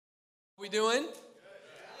We doing?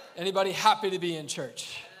 Anybody happy to be in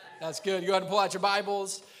church? That's good. Go ahead and pull out your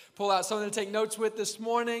Bibles. Pull out something to take notes with this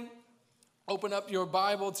morning. Open up your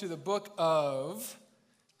Bible to the book of,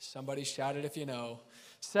 somebody shout it if you know,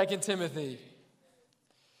 2 Timothy.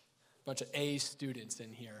 Bunch of A students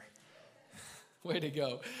in here. Way to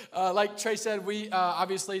go. Like Trey said, we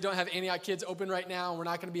obviously don't have Antioch Kids open right now. We're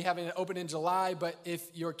not going to be having it open in July, but if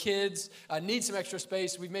your kids need some extra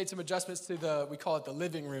space, we've made some adjustments to we call it the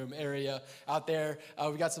living room area out there.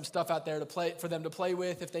 We've got some stuff out there for them to play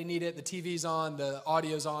with if they need it. The TV's on, the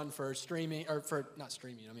audio's on for streaming, or for, not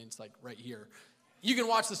streaming, I mean, it's like right here. You can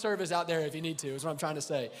watch the service out there if you need to, is what I'm trying to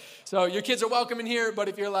say. So your kids are welcome in here, but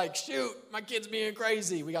if you're like, shoot, my kid's being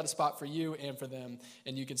crazy, we got a spot for you and for them,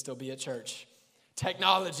 and you can still be at church.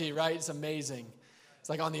 Technology, right? It's amazing. It's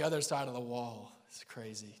like on the other side of the wall. It's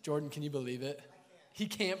crazy. Jordan, can you believe it? He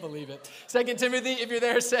can't believe it. 2 Timothy, if you're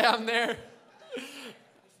there, say I'm there.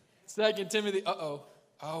 2 Timothy,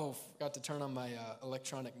 forgot to turn on my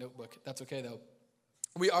electronic notebook. That's okay, though.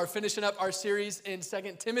 We are finishing up our series in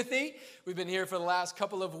 2 Timothy. We've been here for the last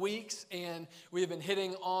couple of weeks, and we've been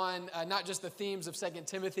hitting on not just the themes of 2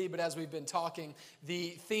 Timothy, but as we've been talking, the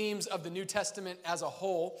themes of the New Testament as a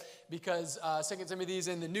whole, because 2 Timothy is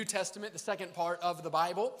in the New Testament, the second part of the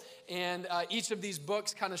Bible, and each of these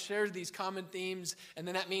books kind of shares these common themes, and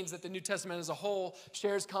then that means that the New Testament as a whole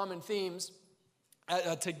shares common themes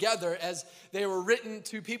together as they were written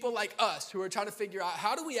to people like us who are trying to figure out,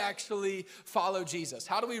 how do we actually follow Jesus?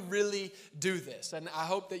 How do we really do this? And I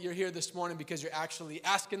hope that you're here this morning because you're actually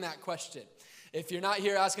asking that question. If you're not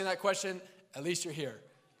here asking that question, at least you're here.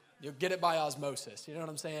 You'll get it by osmosis. You know what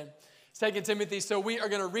I'm saying? 2 Timothy, so we are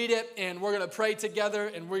going to read it, and we're going to pray together,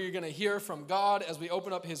 and we're going to hear from God as we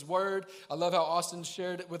open up his word. I love how Austin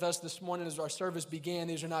shared it with us this morning as our service began.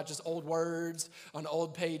 These are not just old words on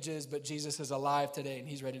old pages, but Jesus is alive today, and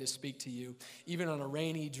he's ready to speak to you, even on a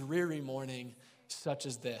rainy, dreary morning such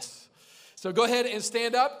as this. So go ahead and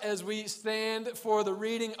stand up as we stand for the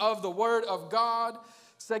reading of the word of God.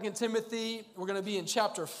 2 Timothy, we're going to be in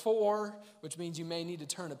chapter 4, which means you may need to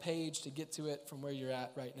turn a page to get to it from where you're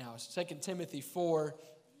at right now. 2 Timothy 4,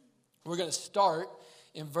 we're going to start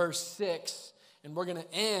in verse 6, and we're going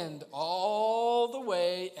to end all the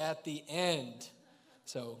way at the end.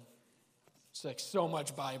 So it's like so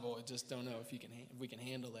much Bible, I just don't know if we can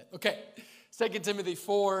handle it. Okay, 2 Timothy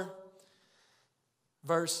 4,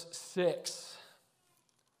 verse 6.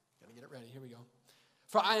 Got to get it ready. Here we go.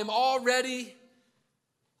 For I am already,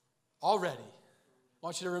 I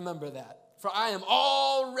want you to remember that. For I am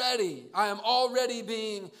already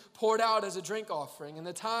being poured out as a drink offering, and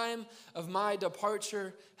the time of my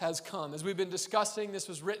departure has come. As we've been discussing, this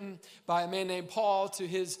was written by a man named Paul to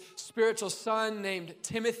his spiritual son named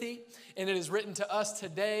Timothy, and it is written to us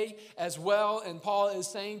today as well. And Paul is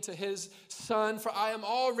saying to his son, for I am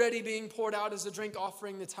already being poured out as a drink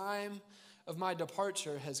offering. The time of my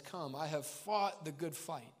departure has come. I have fought the good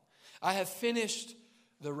fight. I have finished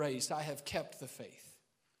the race. I have kept the faith.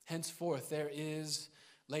 Henceforth there is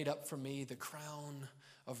laid up for me the crown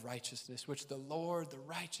of righteousness, which the Lord, the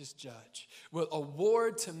righteous judge, will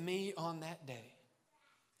award to me on that day.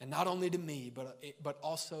 And not only to me, but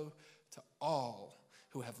also to all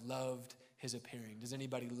who have loved his appearing. Does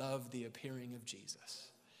anybody love the appearing of Jesus?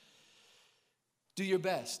 Do your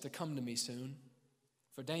best to come to me soon.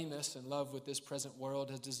 For Demas, in love with this present world,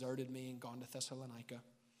 has deserted me and gone to Thessalonica.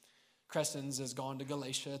 Crescens has gone to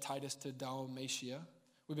Galatia, Titus to Dalmatia.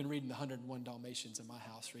 We've been reading the 101 Dalmatians in my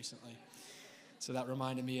house recently, so that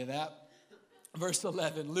reminded me of that. Verse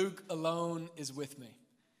 11, Luke alone is with me.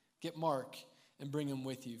 Get Mark and bring him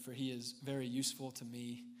with you, for he is very useful to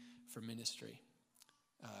me for ministry.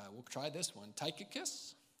 We'll try this one.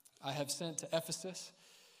 Tychicus, I have sent to Ephesus.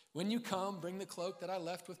 When you come, bring the cloak that I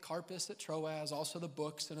left with Carpus at Troas, also the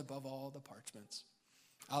books, and above all, the parchments.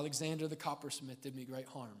 Alexander the coppersmith did me great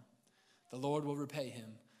harm. The Lord will repay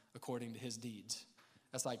him according to his deeds.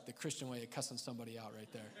 That's like the Christian way of cussing somebody out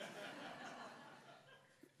right there.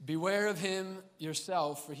 Beware of him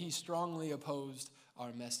yourself, for he strongly opposed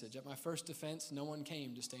our message. At my first defense, no one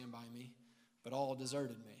came to stand by me, but all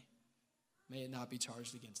deserted me. May it not be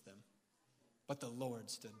charged against them. But the Lord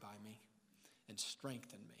stood by me and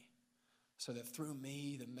strengthened me, so that through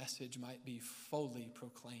me the message might be fully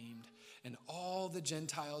proclaimed, and all the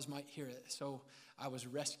Gentiles might hear it. So I was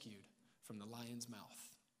rescued from the lion's mouth.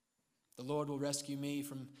 The Lord will rescue me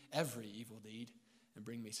from every evil deed and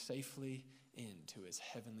bring me safely into his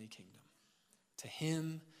heavenly kingdom. To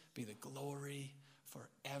him be the glory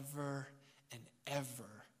forever and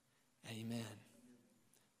ever. Amen.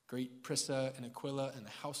 Greet Prisca and Aquila and the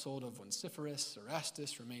household of Onesiphorus.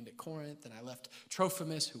 Erastus remained at Corinth, and I left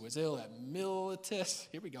Trophimus, who was ill, at Miletus.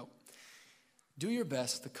 Here we go. Do your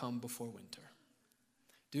best to come before winter.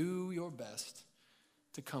 Do your best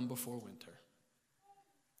to come before winter.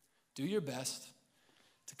 Do your best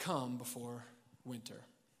to come before winter.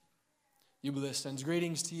 Eubulus sends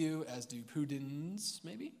greetings to you, as do Pudens,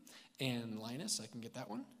 maybe, and Linus, I can get that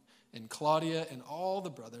one, and Claudia and all the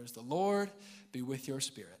brothers. The Lord be with your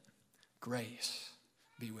spirit. Grace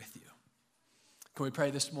be with you. Can we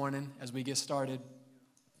pray this morning as we get started?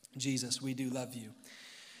 Jesus, we do love you.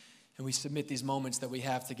 And we submit these moments that we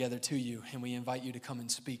have together to you, and we invite you to come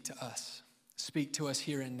and speak to us. Speak to us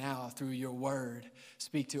here and now through your word.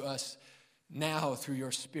 Speak to us now through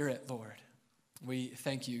your spirit, Lord. We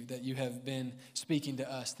thank you that you have been speaking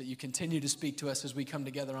to us, that you continue to speak to us as we come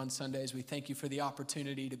together on Sundays. We thank you for the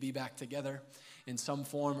opportunity to be back together in some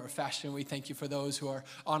form or fashion. We thank you for those who are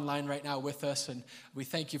online right now with us, and we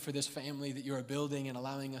thank you for this family that you are building and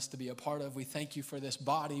allowing us to be a part of. We thank you for this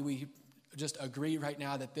body. We just agree right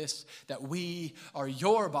now that we are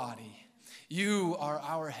your body. You are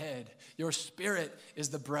our head. Your spirit is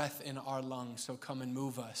the breath in our lungs. So come and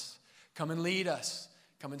move us. Come and lead us.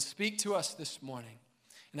 Come and speak to us this morning.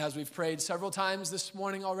 And as we've prayed several times this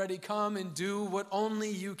morning already, come and do what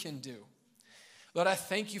only you can do. Lord, I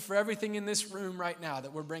thank you for everything in this room right now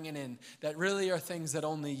that we're bringing in that really are things that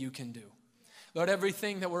only you can do. Lord,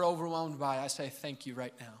 everything that we're overwhelmed by, I say thank you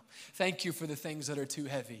right now. Thank you for the things that are too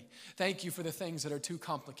heavy. Thank you for the things that are too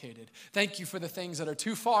complicated. Thank you for the things that are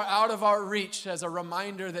too far out of our reach, as a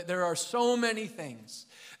reminder that there are so many things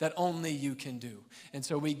that only you can do. And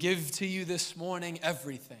so we give to you this morning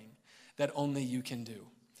everything that only you can do.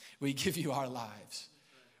 We give you our lives.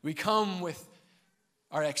 We come with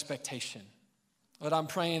our expectation. Lord, I'm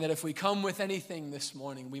praying that if we come with anything this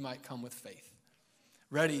morning, we might come with faith,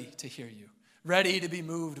 ready to hear you, ready to be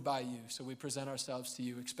moved by you. So we present ourselves to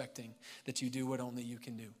you, expecting that you do what only you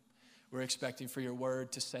can do. We're expecting for your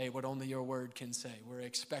word to say what only your word can say. We're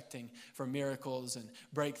expecting for miracles and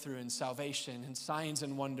breakthrough and salvation and signs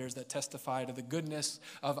and wonders that testify to the goodness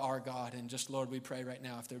of our God. And just, Lord, we pray right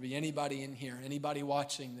now, if there be anybody in here, anybody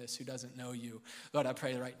watching this who doesn't know you, Lord, I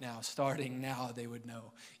pray right now, starting now, they would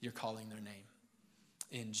know you're calling their name.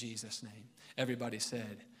 In Jesus' name. Everybody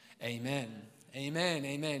said, amen. Amen.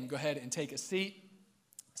 Amen. Go ahead and take a seat.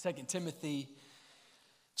 2 Timothy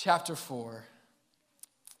chapter 4.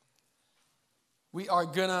 We are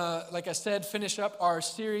going to, like I said, finish up our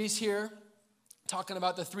series here, talking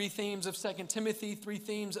about the three themes of 2 Timothy, three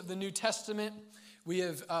themes of the New Testament. We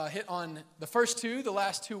have hit on the first two, the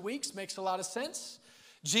last 2 weeks. Makes a lot of sense.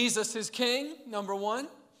 Jesus is king, number one.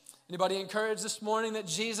 Anybody encouraged this morning that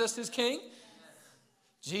Jesus is king?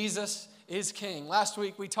 Jesus is king. Last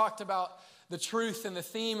week we talked about the truth and the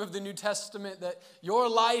theme of the New Testament that your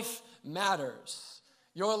life matters.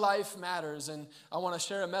 Your life matters. And I want to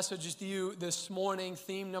share a message with you this morning,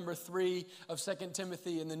 theme number 3 of 2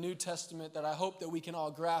 Timothy in the New Testament, that I hope that we can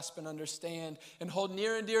all grasp and understand and hold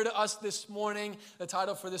near and dear to us this morning. The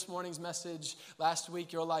title for this morning's message, last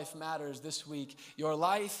week, Your Life Matters. This week, Your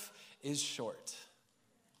Life is Short.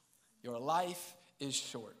 Your life is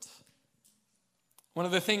short. One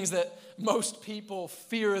of the things that most people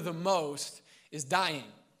fear the most is dying.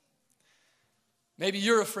 Maybe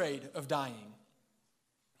you're afraid of dying.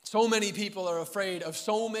 So many people are afraid of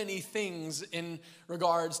so many things in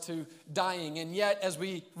regards to dying. And yet, as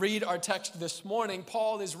we read our text this morning,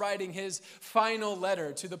 Paul is writing his final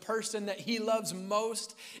letter to the person that he loves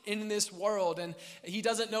most in this world. And he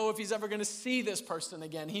doesn't know if he's ever going to see this person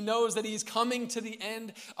again. He knows that he's coming to the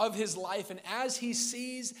end of his life. And as he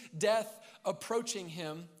sees death approaching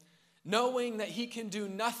him, knowing that he can do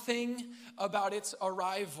nothing about its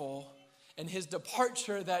arrival and his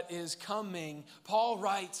departure that is coming, Paul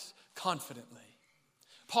writes confidently.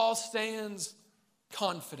 Paul stands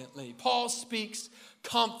confidently. Paul speaks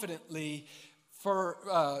confidently for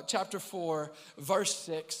chapter 4, verse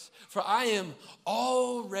 6. For I am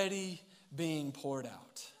already being poured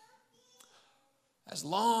out. As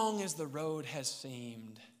long as the road has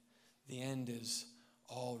seemed, the end is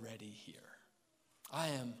already here. I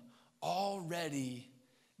am already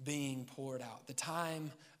being poured out. The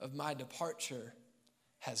time of my departure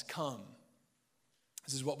has come.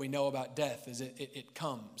 This is what we know about death, is it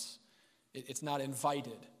comes. It's not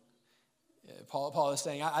invited. Paul is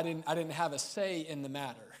saying, I didn't have a say in the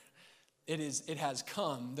matter. It has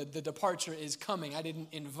come. The departure is coming. I didn't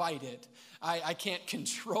invite it. I can't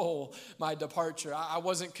control my departure. I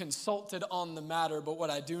wasn't consulted on the matter, but what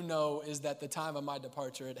I do know is that the time of my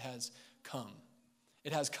departure, it has come.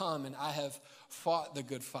 It has come, and I have fought the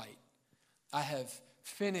good fight. I have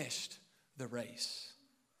finished the race,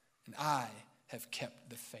 and I have kept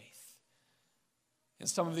the faith. In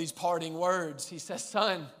some of these parting words, he says,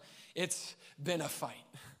 son, it's been a fight.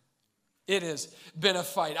 It has been a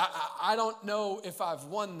fight. I don't know if I've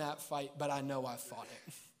won that fight, but I know I fought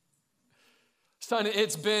it. Son,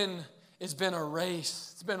 it's been a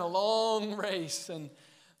race. It's been a long race, and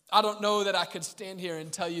I don't know that I could stand here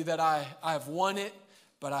and tell you that I've won it,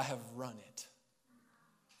 but I have run it.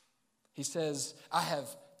 He says, I have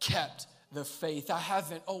kept the faith. I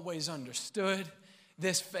haven't always understood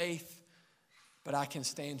this faith, but I can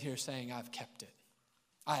stand here saying I've kept it.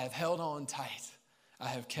 I have held on tight. I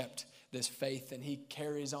have kept this faith. And he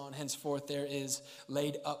carries on, henceforth there is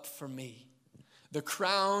laid up for me the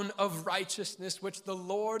crown of righteousness, which the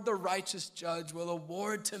Lord, the righteous judge, will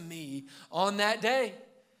award to me on that day.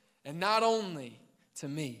 And not only to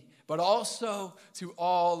me, but also to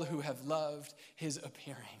all who have loved his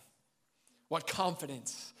appearing. What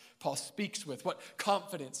confidence Paul speaks with, what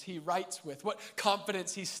confidence he writes with, what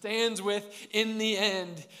confidence he stands with in the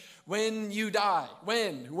end. When you die,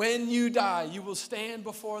 when you die, you will stand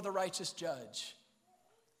before the righteous judge.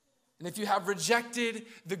 And if you have rejected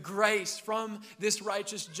the grace from this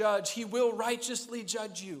righteous judge, he will righteously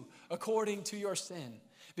judge you according to your sin.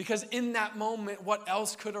 Because in that moment, what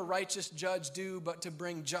else could a righteous judge do but to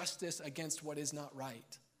bring justice against what is not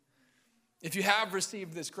right? If you have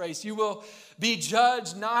received this grace, you will be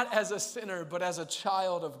judged not as a sinner, but as a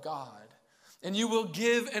child of God. And you will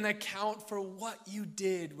give an account for what you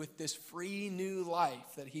did with this free new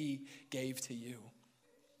life that he gave to you.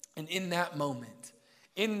 And in that moment,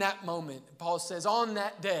 Paul says, on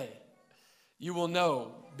that day, you will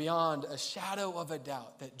know beyond a shadow of a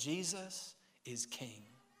doubt that Jesus is King.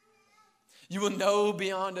 You will know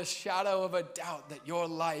beyond a shadow of a doubt that your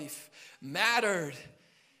life mattered.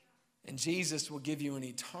 And Jesus will give you an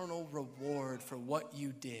eternal reward for what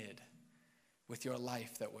you did with your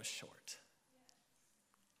life that was short.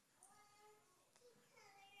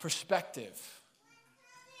 Perspective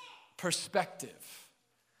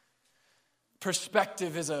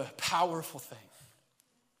is a powerful thing.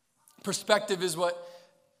 Perspective is what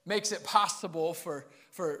makes it possible for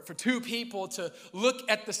two people to look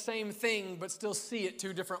at the same thing but still see it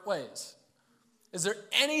two different ways. Is there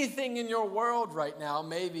anything in your world right now,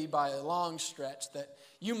 maybe by a long stretch, that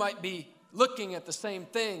you might be looking at the same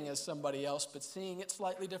thing as somebody else but seeing it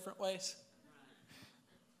slightly different ways?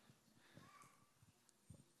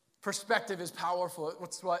 Perspective is powerful.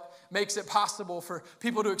 It's what makes it possible for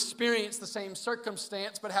people to experience the same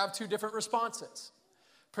circumstance but have two different responses.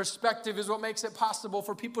 Perspective is what makes it possible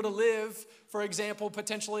for people to live, for example,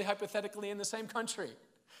 potentially, hypothetically, in the same country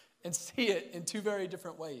and see it in two very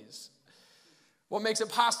different ways. What makes it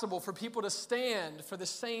possible for people to stand for the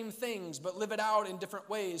same things but live it out in different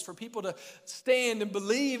ways, for people to stand and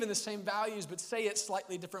believe in the same values but say it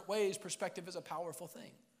slightly different ways. Perspective is a powerful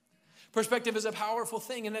thing. Perspective is a powerful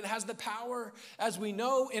thing, and it has the power, as we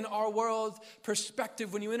know in our world,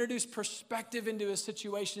 perspective. When you introduce perspective into a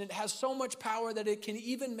situation, it has so much power that it can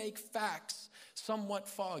even make facts somewhat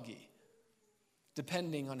foggy,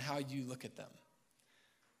 depending on how you look at them.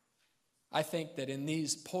 I think that in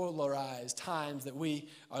these polarized times that we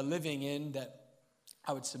are living in, that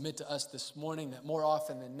I would submit to us this morning that more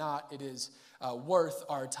often than not, it is worth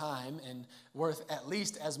our time and worth at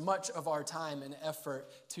least as much of our time and effort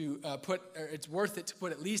it's worth it to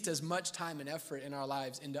put at least as much time and effort in our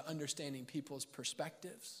lives into understanding people's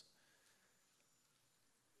perspectives.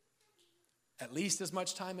 At least as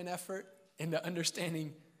much time and effort into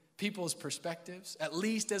understanding people's perspectives. At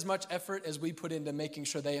least as much effort as we put into making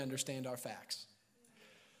sure they understand our facts.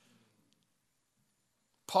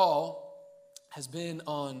 Paul has been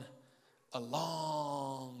on a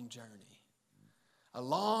long journey,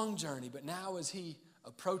 but now as he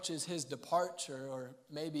approaches his departure, or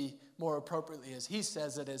maybe more appropriately as he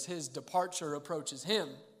says it, as his departure approaches him,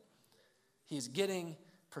 he's getting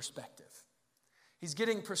perspective. He's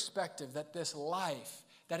getting perspective that this life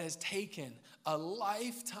that has taken a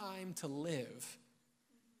lifetime to live,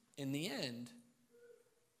 in the end,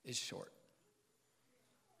 is short.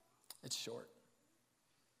 It's short.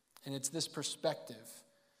 And it's this perspective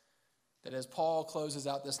that as Paul closes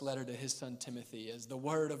out this letter to his son Timothy, as the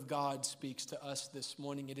word of God speaks to us this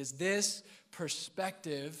morning, it is this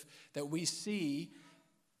perspective that we see.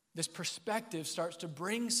 This perspective starts to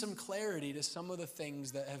bring some clarity to some of the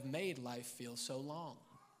things that have made life feel so long.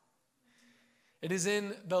 It is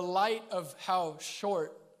in the light of how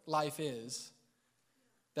short life is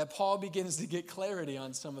that Paul begins to get clarity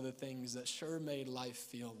on some of the things that sure made life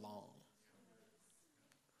feel long.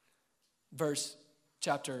 Verse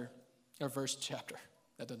chapter.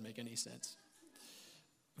 That doesn't make any sense.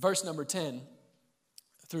 Verse number 10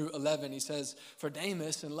 through 11, he says, "For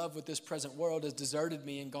Demas, in love with this present world, has deserted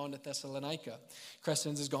me and gone to Thessalonica.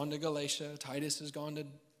 Crescens has gone to Galatia. Titus has gone to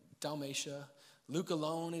Dalmatia. Luke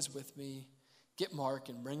alone is with me. Get Mark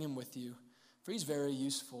and bring him with you, for he's very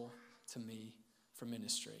useful to me for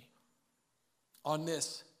ministry." On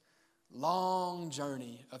this long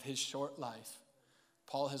journey of his short life,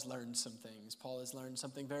 Paul has learned some things. Paul has learned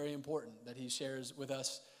something very important that he shares with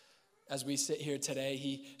us as we sit here today.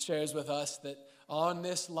 He shares with us that on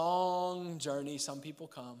this long journey, some people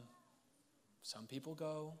come, some people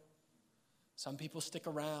go, some people stick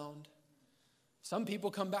around, some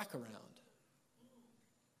people come back around.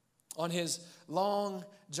 On his long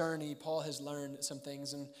journey, Paul has learned some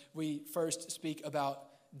things, and we first speak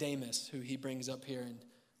about Demas, who he brings up here in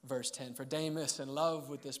verse 10. "For Demas, in love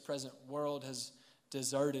with this present world, has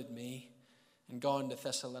deserted me and gone to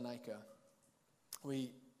Thessalonica."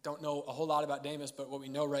 We don't know a whole lot about Demas, but what we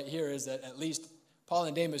know right here is that at least Paul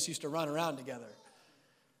and Demas used to run around together.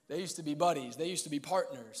 They used to be buddies. They used to be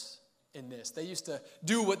partners in this. They used to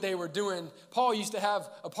do what they were doing. Paul used to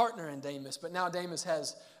have a partner in Demas, but now Demas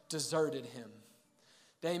has deserted him.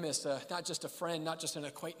 Demas, not just a friend, not just an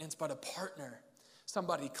acquaintance, but a partner,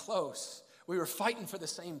 somebody close. We were fighting for the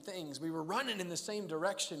same things. We were running in the same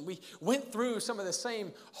direction. We went through some of the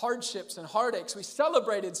same hardships and heartaches. We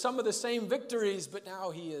celebrated some of the same victories, but now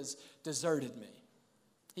he has deserted me.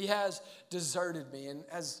 He has deserted me. And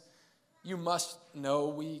as you must know,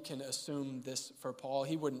 we can assume this for Paul.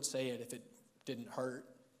 He wouldn't say it if it didn't hurt.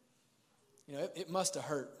 You know, it must have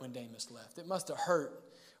hurt when Demas left. It must have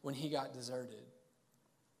hurt when he got deserted.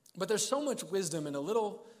 But there's so much wisdom in a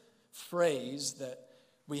little phrase that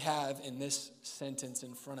we have in this sentence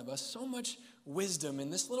in front of us. So much wisdom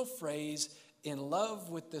in this little phrase, "in love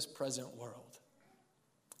with this present world."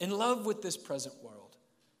 In love with this present world.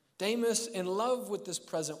 Demas, in love with this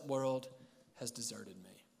present world, has deserted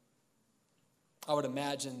me. I would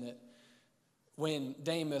imagine that when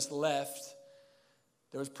Demas left,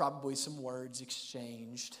 there was probably some words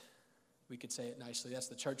exchanged. We could say it nicely. That's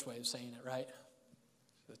the church way of saying it, right?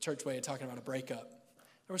 The church way of talking about a breakup.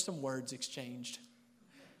 There were some words exchanged.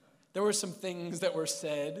 There were some things that were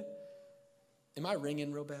said. Am I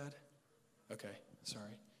ringing real bad? Okay,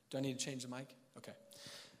 sorry. Do I need to change the mic? Okay.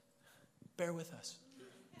 Bear with us.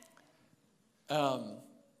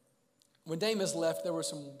 When Demas left, there were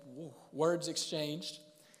some words exchanged.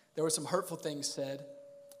 There were some hurtful things said.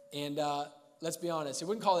 And let's be honest, you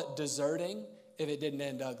wouldn't call it deserting if it didn't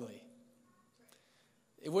end ugly.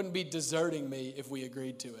 It wouldn't be deserting me if we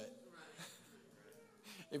agreed to it.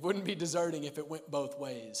 It wouldn't be deserting if it went both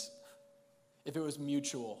ways, if it was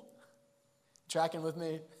mutual. Tracking with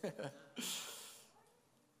me?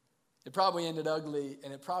 It probably ended ugly,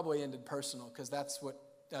 and it probably ended personal, because that's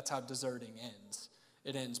how deserting ends.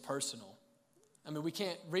 It ends personal. I mean, we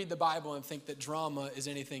can't read the Bible and think that drama is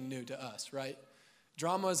anything new to us, right?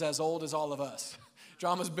 Drama is as old as all of us.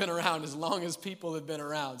 Drama's been around as long as people have been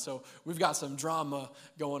around. So we've got some drama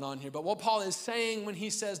going on here. But what Paul is saying when he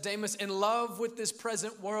says Demas in love with this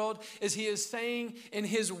present world is he is saying in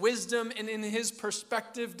his wisdom and in his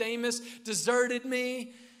perspective, Demas deserted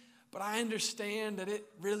me, but I understand that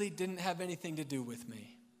it really didn't have anything to do with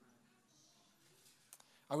me.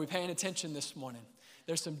 Are we paying attention this morning?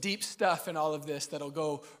 There's some deep stuff in all of this that'll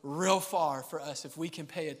go real far for us if we can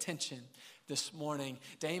pay attention this morning.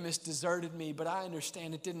 Demas deserted me, but I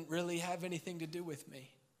understand it didn't really have anything to do with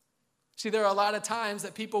me. See, there are a lot of times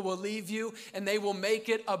that people will leave you and they will make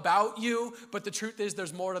it about you, but the truth is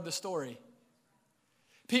there's more to the story.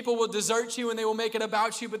 People will desert you and they will make it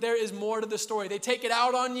about you, but there is more to the story. They take it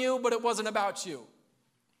out on you, but it wasn't about you.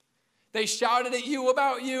 They shouted at you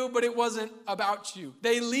about you, but it wasn't about you.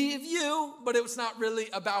 They leave you, but it was not really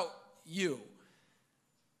about you.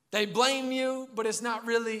 They blame you, but it's not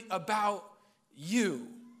really about you.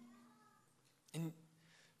 And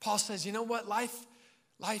Paul says, you know what?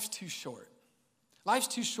 Life's too short. Life's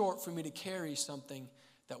too short for me to carry something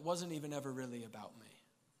that wasn't even ever really about me.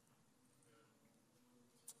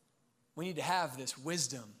 We need to have this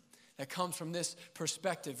wisdom that comes from this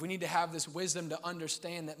perspective. We need to have this wisdom to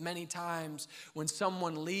understand that many times when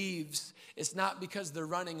someone leaves, it's not because they're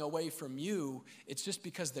running away from you, it's just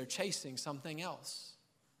because they're chasing something else.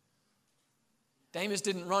 Demas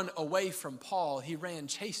didn't run away from Paul, he ran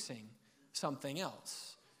chasing something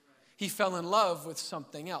else. He fell in love with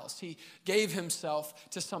something else. He gave himself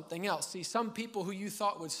to something else. See, some people who you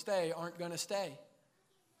thought would stay aren't going to stay.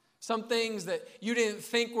 Some things that you didn't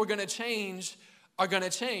think were going to change are going to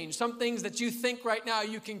change. Some things that you think right now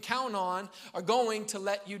you can count on are going to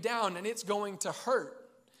let you down, and it's going to hurt.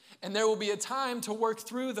 And there will be a time to work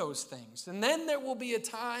through those things. And then there will be a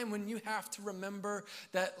time when you have to remember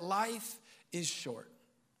that life is short.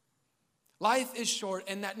 Life is short,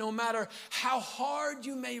 and that no matter how hard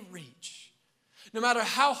you may reach, no matter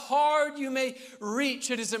how hard you may reach,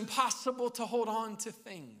 it is impossible to hold on to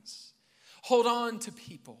things, hold on to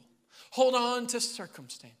people, hold on to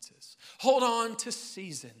circumstances, hold on to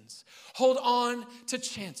seasons, hold on to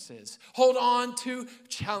chances, hold on to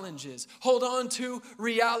challenges, hold on to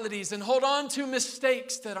realities, and hold on to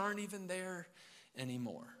mistakes that aren't even there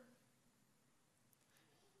anymore.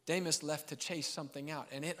 Demas left to chase something out,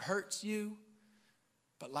 and it hurts you,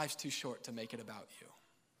 but life's too short to make it about you.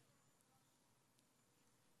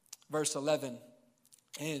 Verse 11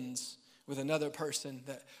 ends with another person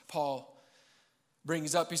that Paul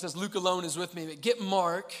brings up. He says, Luke alone is with me, but get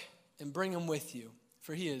Mark and bring him with you,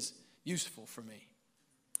 for he is useful for me.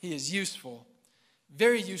 He is useful,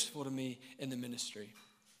 very useful to me in the ministry.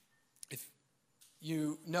 If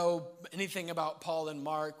you know anything about Paul and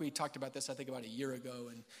Mark, we talked about this, I think, about a year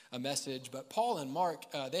ago in a message, but Paul and Mark,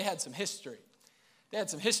 they had some history. They had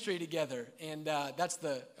some history together, and that's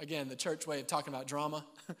the church way of talking about drama.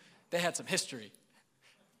 They had some history.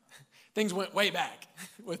 Things went way back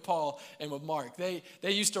with Paul and with Mark. They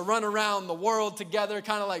used to run around the world together,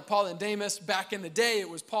 kind of like Paul and Demas. Back in the day, it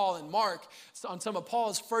was Paul and Mark. So on some of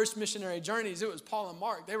Paul's first missionary journeys, it was Paul and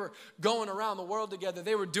Mark. They were going around the world together.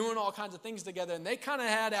 They were doing all kinds of things together. And they kind of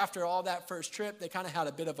had, after all that first trip, they kind of had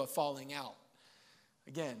a bit of a falling out.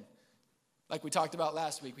 Again, like we talked about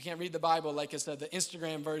last week, we can't read the Bible like it's the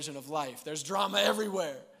Instagram version of life. There's drama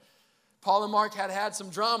everywhere. Paul and Mark had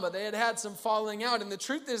some drama. They had some falling out. And the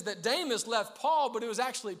truth is that Demas left Paul, but it was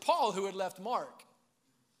actually Paul who had left Mark.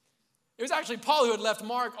 It was actually Paul who had left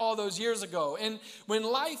Mark all those years ago. And when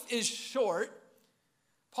life is short,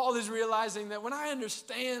 Paul is realizing that when I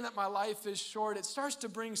understand that my life is short, it starts to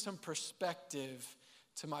bring some perspective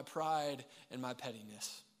to my pride and my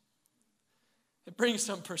pettiness. It brings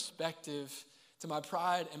some perspective to my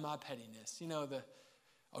pride and my pettiness. You know,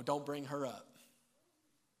 don't bring her up.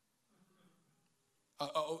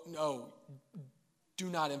 No, do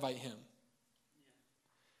not invite him.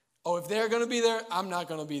 Oh, if they're going to be there, I'm not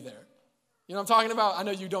going to be there. You know what I'm talking about? I know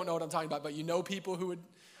you don't know what I'm talking about, but you know people who would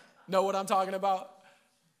know what I'm talking about?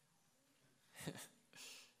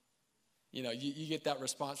 You know, you get that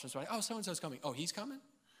response from somebody, oh, so-and-so's coming. Oh, he's coming?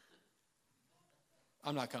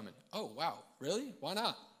 I'm not coming. Oh, wow, really? Why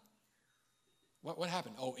not? What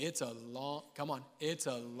happened? Oh, it's a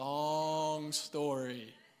long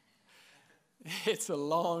story. It's a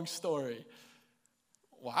long story.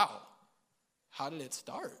 Wow. How did it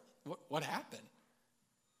start? What happened?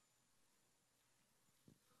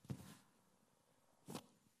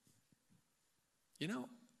 You know,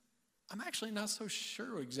 I'm actually not so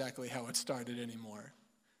sure exactly how it started anymore.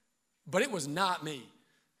 But it was not me.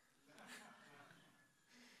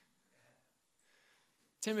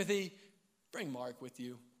 Timothy, bring Mark with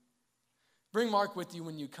you. Bring Mark with you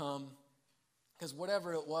when you come, because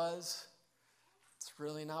whatever it was, it's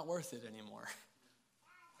really not worth it anymore.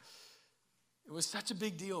 It was such a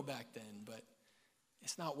big deal back then, but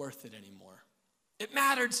it's not worth it anymore. It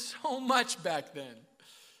mattered so much back then,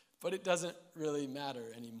 but it doesn't really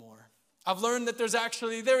matter anymore. I've learned that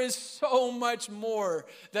there is so much more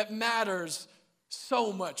that matters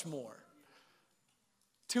so much more.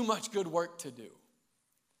 Too much good work to do.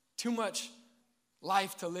 Too much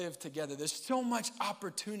life to live together. There's so much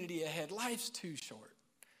opportunity ahead. Life's too short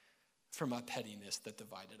for my pettiness that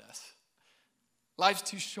divided us. Life's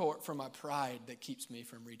too short for my pride that keeps me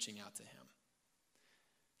from reaching out to him.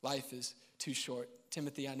 Life is too short.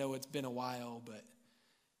 Timothy, I know it's been a while, but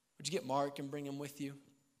would you get Mark and bring him with you?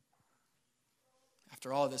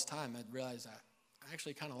 After all this time, I realized I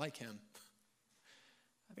actually kind of like him.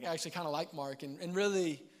 I think I actually kind of like Mark. And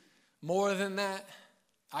really, more than that,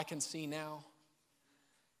 I can see now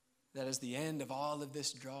that as the end of all of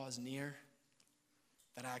this draws near,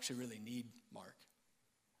 that I actually really need Mark.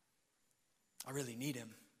 I really need him.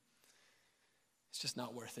 It's just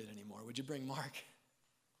not worth it anymore. Would you bring Mark?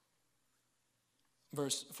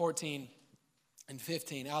 Verse 14 and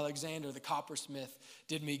 15, Alexander the coppersmith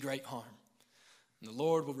did me great harm, and the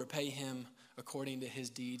Lord will repay him according to his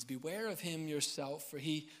deeds. Beware of him yourself, for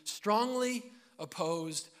he strongly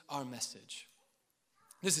opposed our message.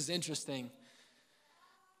 This is interesting.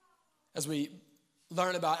 As we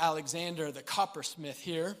learn about Alexander the coppersmith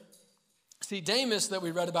here, see, Demas that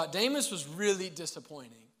we read about, Demas was really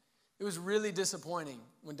disappointing. It was really disappointing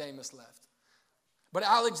when Demas left. But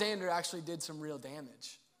Alexander actually did some real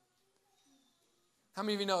damage. How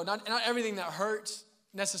many of you know, not everything that hurts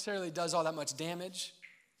necessarily does all that much damage,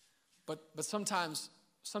 but sometimes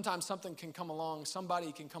sometimes something can come along,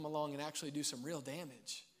 somebody can come along and actually do some real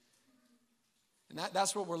damage. And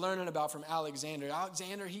that's what we're learning about from Alexander.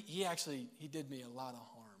 Alexander, he did me a lot of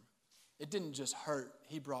harm. It didn't just hurt,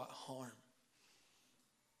 he brought harm.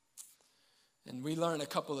 And we learn a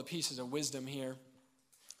couple of pieces of wisdom here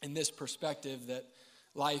in this perspective that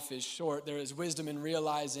life is short. There is wisdom in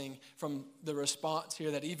realizing from the response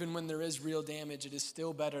here that even when there is real damage, it is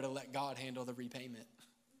still better to let God handle the repayment.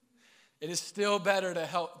 It is still better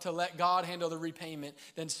to let God handle the repayment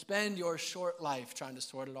than spend your short life trying to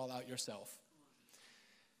sort it all out yourself.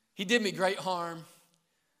 He did me great harm.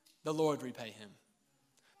 The Lord repay him.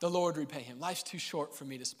 The Lord repay him. Life's too short for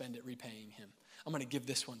me to spend it repaying him. I'm going to give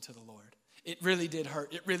this one to the Lord. It really did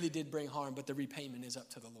hurt. It really did bring harm, but the repayment is up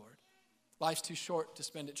to the Lord. Life's too short to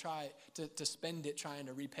spend it trying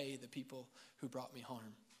to repay the people who brought me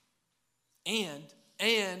harm. And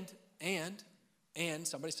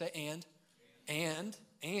somebody say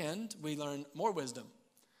and we learn more wisdom.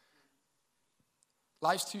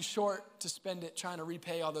 Life's too short to spend it trying to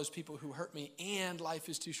repay all those people who hurt me, and life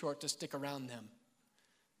is too short to stick around them.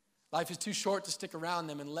 Life is too short to stick around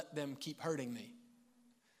them and let them keep hurting me.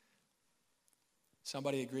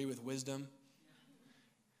 Somebody agree with wisdom?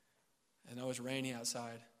 I know it's rainy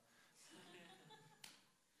outside.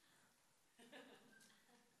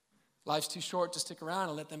 Life's too short to stick around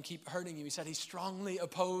and let them keep hurting you. He said he strongly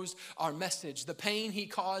opposed our message. The pain he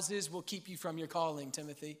causes will keep you from your calling,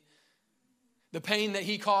 Timothy. The pain that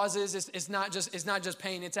he causes is not just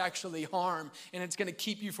pain, it's actually harm, and it's going to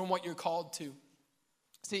keep you from what you're called to.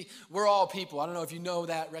 See, we're all people. I don't know if you know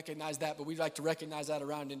that, recognize that, but we like to recognize that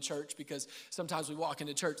around in church because sometimes we walk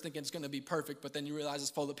into church thinking it's going to be perfect, but then you realize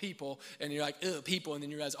it's full of people, and you're like, ugh, people, and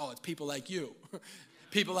then you realize, oh, it's people like you,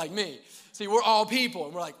 people like me. See, we're all people,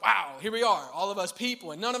 and we're like, wow, here we are, all of us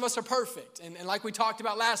people, and none of us are perfect. And like we talked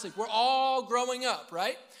about last week, we're all growing up,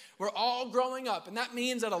 right? We're all growing up, and that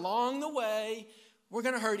means that along the way, we're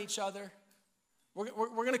going to hurt each other. We're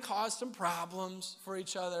going to cause some problems for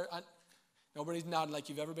each other. Nobody's nodding like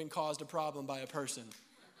you've ever been caused a problem by a person.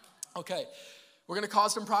 Okay, we're going to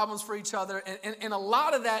cause some problems for each other, and a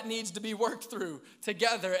lot of that needs to be worked through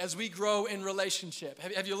together as we grow in relationship.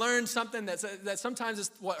 Have you learned something that sometimes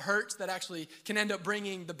is what hurts that actually can end up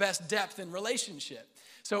bringing the best depth in relationship?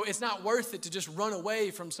 So it's not worth it to just run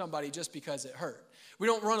away from somebody just because it hurt. We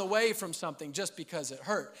don't run away from something just because it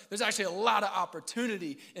hurt. There's actually a lot of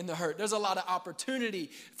opportunity in the hurt. There's a lot of opportunity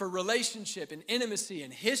for relationship and intimacy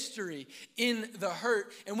and history in the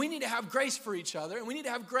hurt. And we need to have grace for each other, and we need to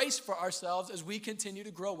have grace for ourselves as we continue to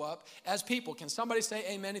grow up as people. Can somebody say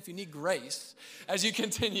amen if you need grace as you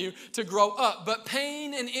continue to grow up? But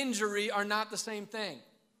pain and injury are not the same thing.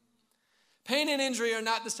 Pain and injury are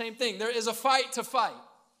not the same thing. There is a fight to fight.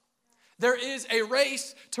 There is a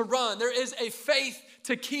race to run. There is a faith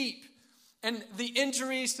to keep. And the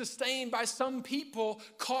injuries sustained by some people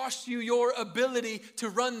cost you your ability to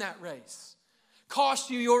run that race.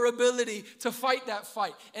 Cost you your ability to fight that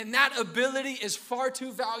fight. And that ability is far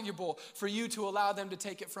too valuable for you to allow them to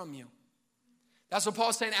take it from you. That's what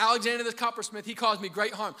Paul's saying. Alexander the coppersmith, he caused me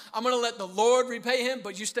great harm. I'm going to let the Lord repay him,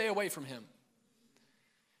 but you stay away from him.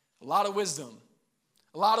 A lot of wisdom.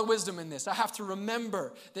 A lot of wisdom in this. I have to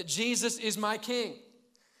remember that Jesus is my king.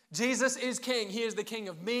 Jesus is king. He is the king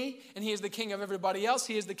of me, and he is the king of everybody else.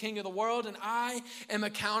 He is the king of the world, and I am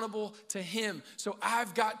accountable to him. So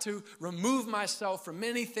I've got to remove myself from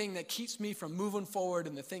anything that keeps me from moving forward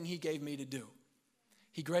in the thing he gave me to do.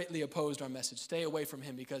 He greatly opposed our message. Stay away from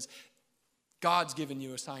him because God's given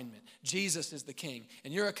you assignment. Jesus is the king,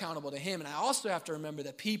 and you're accountable to him. And I also have to remember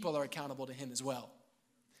that people are accountable to him as well.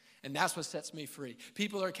 And that's what sets me free.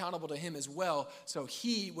 People are accountable to him as well, so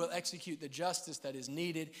he will execute the justice that is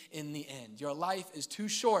needed in the end. Your life is too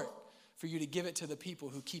short for you to give it to the people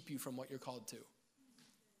who keep you from what you're called to.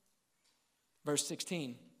 Verse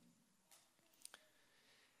 16.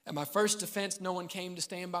 At my first defense, no one came to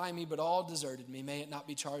stand by me, but all deserted me. May it not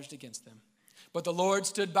be charged against them. But the Lord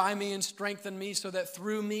stood by me and strengthened me so that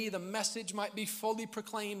through me the message might be fully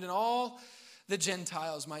proclaimed and all the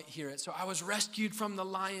Gentiles might hear it. So I was rescued from the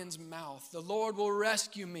lion's mouth. The Lord will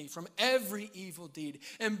rescue me from every evil deed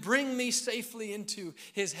and bring me safely into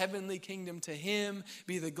his heavenly kingdom. To him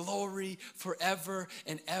be the glory forever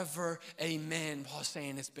and ever. Amen. Paul's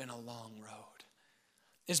saying it's been a long road.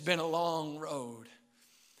 It's been a long road.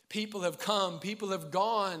 People have come, people have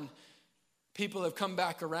gone, people have come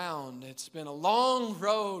back around. It's been a long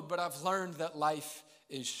road, but I've learned that life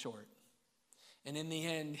is short. And in the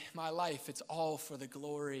end, my life, it's all for the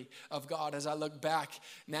glory of God. As I look back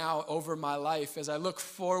now over my life, as I look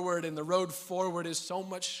forward, and the road forward is so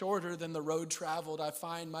much shorter than the road traveled, I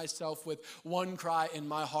find myself with one cry in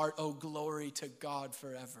my heart: oh, glory to God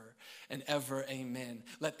forever and ever, amen.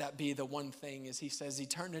 Let that be the one thing, as he says,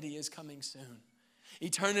 eternity is coming soon.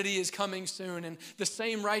 Eternity is coming soon, and the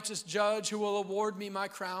same righteous judge who will award me my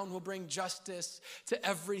crown will bring justice to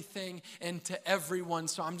everything and to everyone.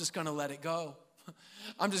 So I'm just going to let it go.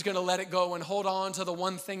 I'm just going to let it go and hold on to the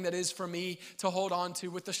one thing that is for me to hold on to.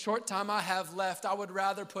 With the short time I have left, I would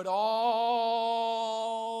rather put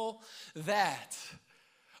all that,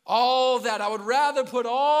 I would rather put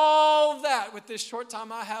all that with this short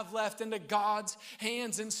time I have left into God's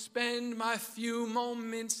hands and spend my few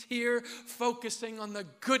moments here focusing on the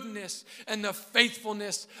goodness and the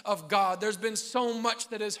faithfulness of God. There's been so much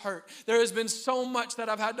that has hurt. There has been so much that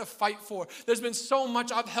I've had to fight for. There's been so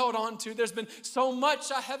much I've held on to. There's been so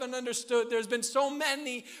much I haven't understood. There's been so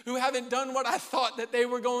many who haven't done what I thought that they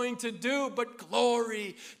were going to do, but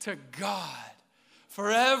glory to God.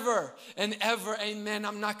 Forever and ever, amen.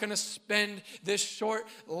 I'm not going to spend this short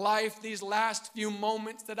life, these last few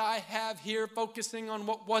moments that I have here, focusing on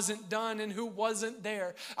what wasn't done and who wasn't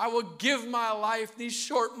there. I will give my life, these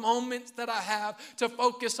short moments that I have, to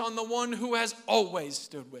focus on the one who has always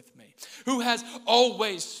stood with me, who has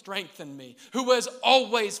always strengthened me, who has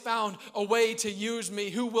always found a way to use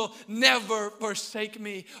me, who will never forsake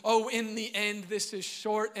me. Oh, in the end, this is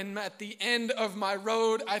short, and at the end of my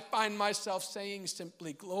road, I find myself saying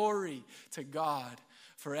simply, glory to God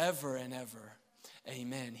forever and ever.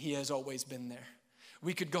 Amen. He has always been there.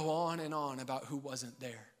 We could go on and on about who wasn't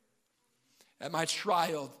there. At my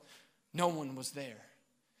trial, no one was there.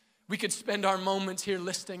 We could spend our moments here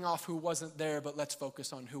listing off who wasn't there, but let's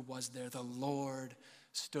focus on who was there. The Lord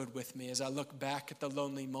stood with me. As I look back at the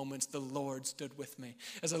lonely moments, the Lord stood with me.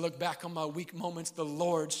 As I look back on my weak moments, the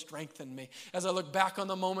Lord strengthened me. As I look back on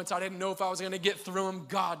the moments I didn't know if I was going to get through them,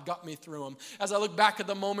 God got me through them. As I look back at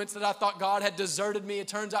the moments that I thought God had deserted me, it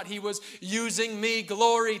turns out he was using me.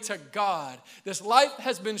 Glory to God. This life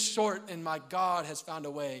has been short, and my God has found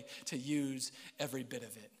a way to use every bit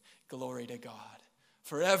of it. Glory to God.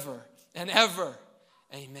 Forever and ever.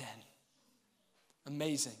 Amen.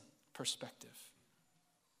 Amazing perspective.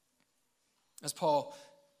 As Paul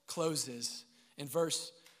closes in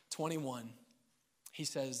verse 21, he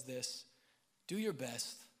says this: do your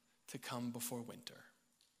best to come before winter.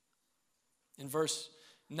 In verse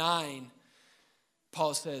 9,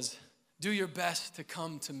 Paul says, do your best to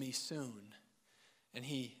come to me soon. And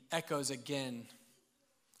he echoes again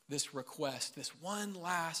this request, this one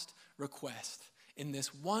last request, in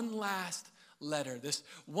this one last letter, this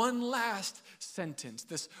one last sentence,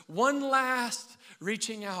 this one last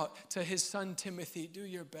reaching out to his son Timothy. Do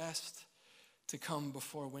your best to come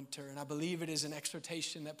before winter. And I believe it is an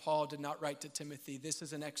exhortation that Paul did not write to Timothy. This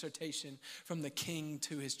is an exhortation from the King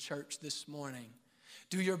to his church this morning.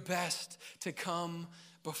 Do your best to come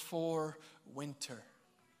before winter.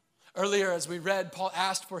 Earlier, as we read, Paul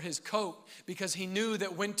asked for his coat because he knew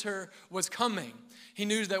that winter was coming. He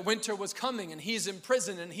knew that winter was coming, and he's in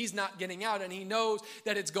prison and he's not getting out, and he knows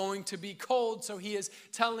that it's going to be cold. So he is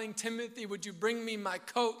telling Timothy, would you bring me my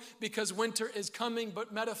coat because winter is coming?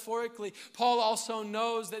 But metaphorically, Paul also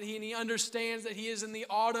knows that he understands that he is in the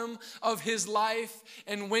autumn of his life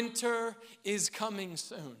and winter is coming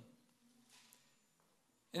soon.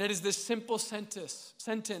 And it is this simple sentence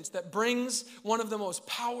that brings one of the most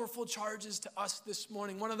powerful charges to us this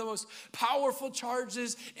morning. One of the most powerful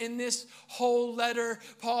charges in this whole letter.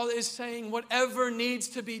 Paul is saying, whatever needs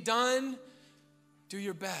to be done, do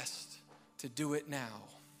your best to do it now.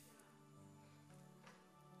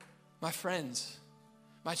 My friends,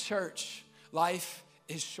 my church, life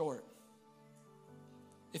is short.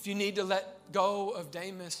 If you need to let go of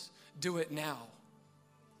Demas, do it now.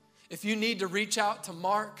 If you need to reach out to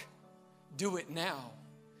Mark, do it now.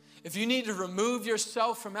 If you need to remove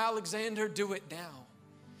yourself from Alexander, do it now.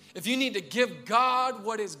 If you need to give God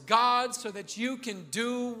what is God's so that you can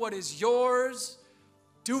do what is yours,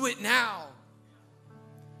 do it now.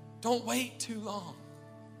 Don't wait too long.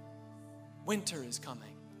 Winter is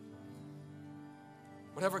coming.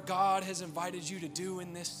 Whatever God has invited you to do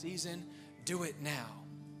in this season, do it now.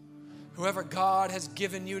 Whoever God has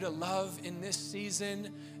given you to love in this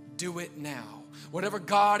season, do it now. Whatever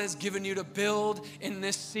God has given you to build in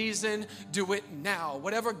this season, do it now.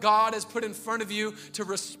 Whatever God has put in front of you to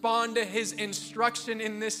respond to his instruction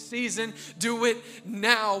in this season, do it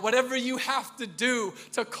now. Whatever you have to do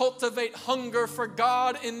to cultivate hunger for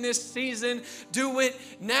God in this season, do it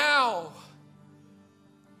now.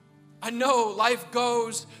 I know life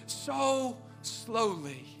goes so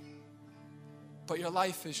slowly, but your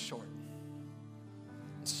life is short.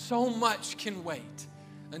 So much can wait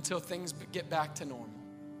until things get back to normal.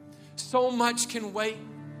 So much can wait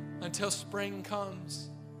until spring comes.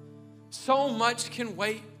 So much can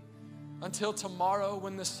wait until tomorrow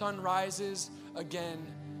when the sun rises again.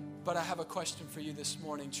 But I have a question for you this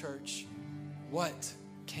morning, church. What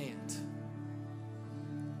can't?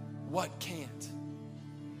 What can't?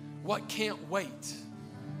 What can't wait?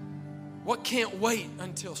 What can't wait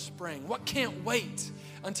until spring? What can't wait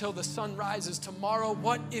until the sun rises tomorrow?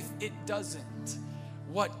 What if it doesn't?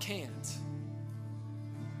 What can't?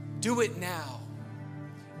 Do it now.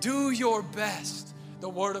 Do your best. The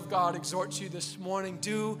Word of God exhorts you this morning.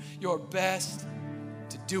 Do your best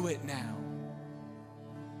to do it now.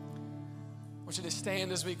 I want you to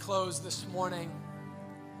stand as we close this morning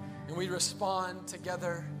and we respond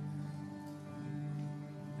together.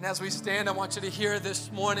 And as we stand, I want you to hear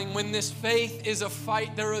this morning, when this faith is a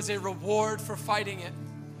fight, there is a reward for fighting it.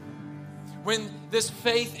 When this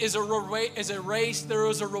faith is a race, there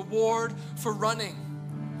is a reward for running.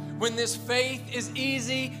 When this faith is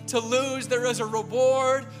easy to lose, there is a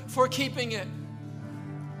reward for keeping it.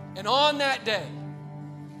 And on that day,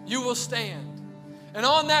 you will stand. And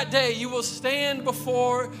on that day, you will stand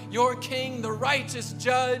before your King, the righteous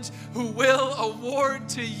judge, who will award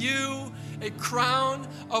to you a crown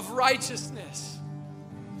of righteousness.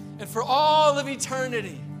 And for all of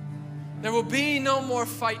eternity, there will be no more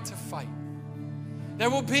fight to fight. There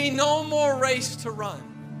will be no more race to run.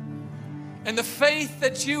 And the faith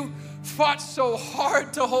that you fought so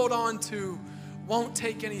hard to hold on to won't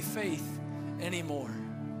take any faith anymore.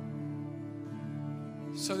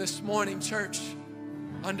 So this morning, church,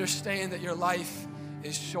 understand that your life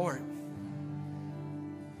is short.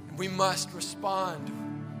 And we must respond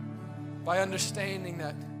by understanding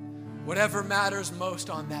that whatever matters most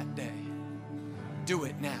on that day, do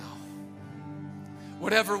it now.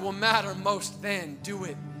 Whatever will matter most then, do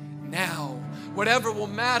it now. Whatever will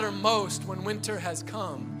matter most when winter has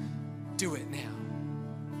come, do it now.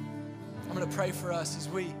 I'm going to pray for us as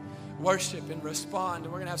we worship and respond.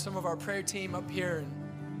 And we're going to have some of our prayer team up here. And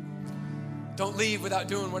don't leave without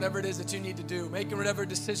doing whatever it is that you need to do, making whatever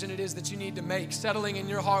decision it is that you need to make, settling in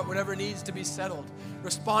your heart whatever needs to be settled,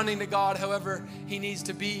 responding to God however He needs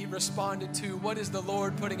to be responded to. What is the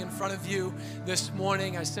Lord putting in front of you this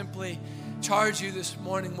morning? I simply charge you this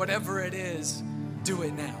morning, whatever it is, do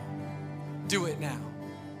it now. Do it now.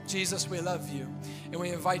 Jesus, we love you, and we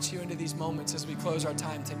invite you into these moments as we close our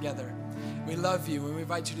time together. We love you, and we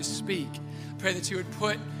invite you to speak. Pray that you would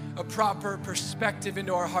put a proper perspective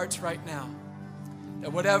into our hearts right now,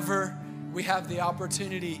 that whatever we have the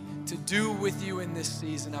opportunity to do with you in this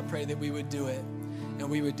season, I pray that we would do it, and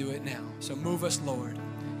we would do it now. So move us, Lord,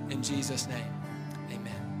 in Jesus' name,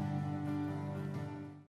 amen.